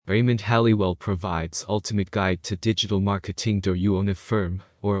Raymond Halliwell provides ultimate guide to digital marketing. Do you own a firm,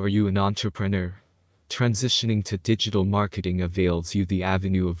 or are you an entrepreneur? Transitioning to digital marketing avails you the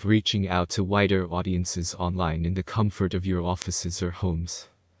avenue of reaching out to wider audiences online in the comfort of your offices or homes.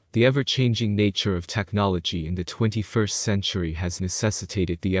 The ever-changing nature of technology in the 21st century has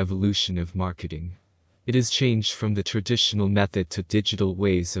necessitated the evolution of marketing. It has changed from the traditional method to digital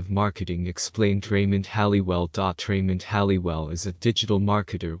ways of marketing, explained Raymond Halliwell. Raymond Halliwell is a digital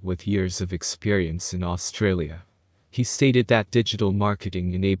marketer with years of experience in Australia. He stated that digital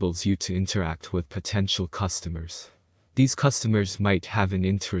marketing enables you to interact with potential customers. These customers might have an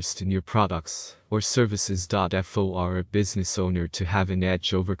interest in your products or services. For a business owner to have an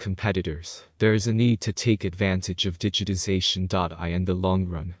edge over competitors, there is a need to take advantage of digitization. In the long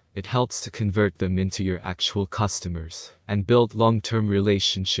run, it helps to convert them into your actual customers and build long-term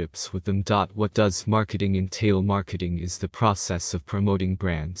relationships with them. What does marketing entail? Marketing is the process of promoting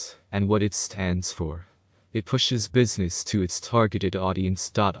brands and what it stands for. It pushes business to its targeted audience.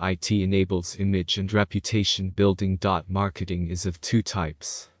 It enables image and reputation building. Marketing is of two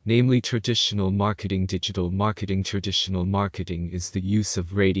types, namely traditional marketing, digital marketing. Traditional marketing is the use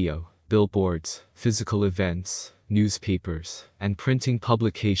of radio, billboards, physical events, newspapers, and printing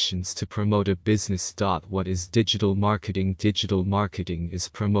publications to promote a business. What is digital marketing? Digital marketing is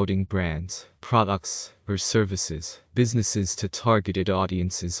promoting brands, products, or services, businesses to targeted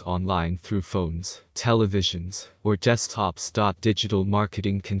audiences online through phones, televisions, or desktops. Digital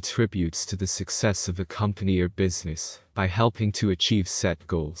marketing contributes to the success of a company or business by helping to achieve set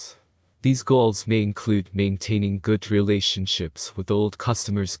goals. These goals may include maintaining good relationships with old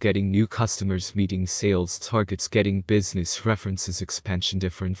customers, getting new customers, meeting sales targets, getting business references, expansion.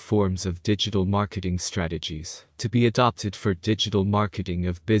 Different forms of digital marketing strategies to be adopted for digital marketing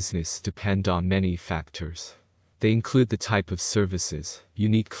of business depend on many factors. They include the type of services,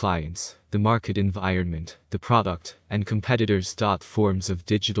 unique clients, the market environment, the product, and competitors. Forms of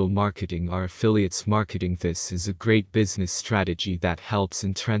digital marketing are affiliates marketing. This is a great business strategy that helps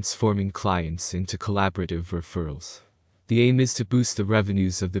in transforming clients into collaborative referrals. The aim is to boost the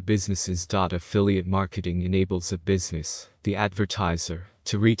revenues of the businesses. Affiliate marketing enables a business, the advertiser,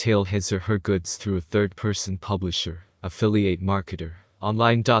 to retail his or her goods through a third-person publisher, affiliate marketer.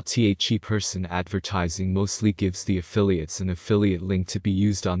 Online. The person advertising mostly gives the affiliates an affiliate link to be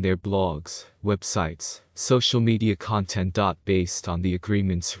used on their blogs, websites, social media content. Based on the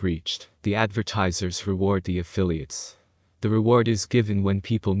agreements reached, the advertisers reward the affiliates. The reward is given when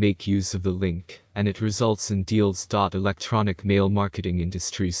people make use of the link, and it results in deals. Electronic mail marketing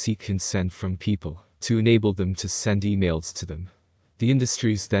industries seek consent from people to enable them to send emails to them. The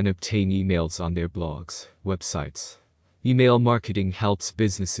industries then obtain emails on their blogs, websites. Email marketing helps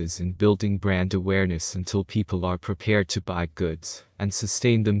businesses in building brand awareness until people are prepared to buy goods and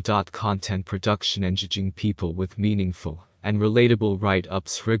sustain them. Content production, engaging people with meaningful and relatable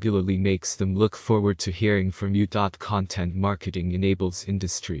write-ups regularly makes them look forward to hearing from you. Content marketing enables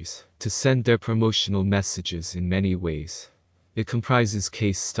industries to send their promotional messages in many ways. It comprises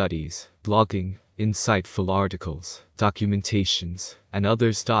case studies, blogging, insightful articles, documentations, and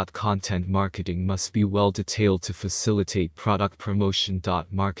others. Content marketing must be well detailed to facilitate product promotion.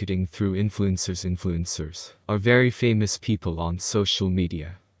 Marketing through influencers. Influencers are very famous people on social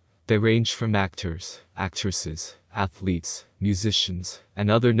media. They range from actors, actresses, athletes, musicians,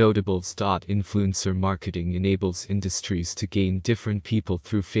 and other notables. Influencer marketing enables industries to gain different people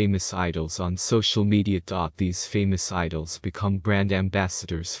through famous idols on social media. These famous idols become brand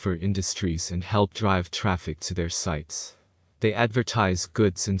ambassadors for industries and help drive traffic to their sites. They advertise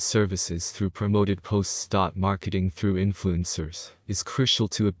goods and services through promoted posts. Marketing through influencers is crucial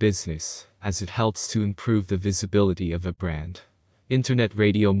to a business, as it helps to improve the visibility of a brand. Internet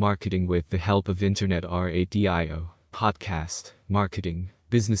radio marketing. With the help of internet radio, podcast, marketing,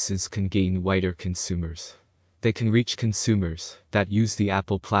 businesses can gain wider consumers. They can reach consumers that use the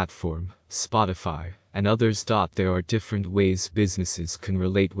Apple platform, Spotify, and others. There are different ways businesses can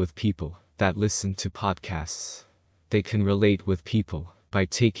relate with people that listen to podcasts. They can relate with people by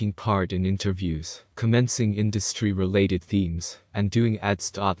taking part in interviews, commencing industry-related themes, and doing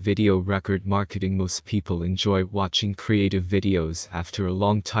ads. Video record marketing. Most people enjoy watching creative videos after a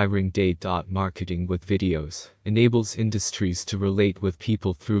long tiring day. Marketing with videos enables industries to relate with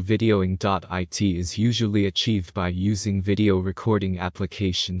people through videoing. It is usually achieved by using video recording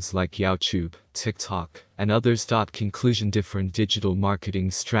applications like YouTube, TikTok, and others. Conclusion: different digital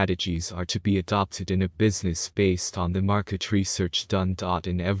marketing strategies are to be adopted in a business based on the market research done.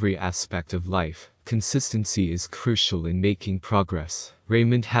 In every aspect of life, consistency is crucial in making progress.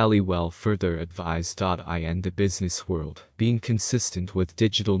 Raymond Halliwell further advised. In the business world, being consistent with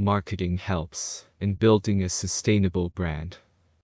digital marketing helps in building a sustainable brand.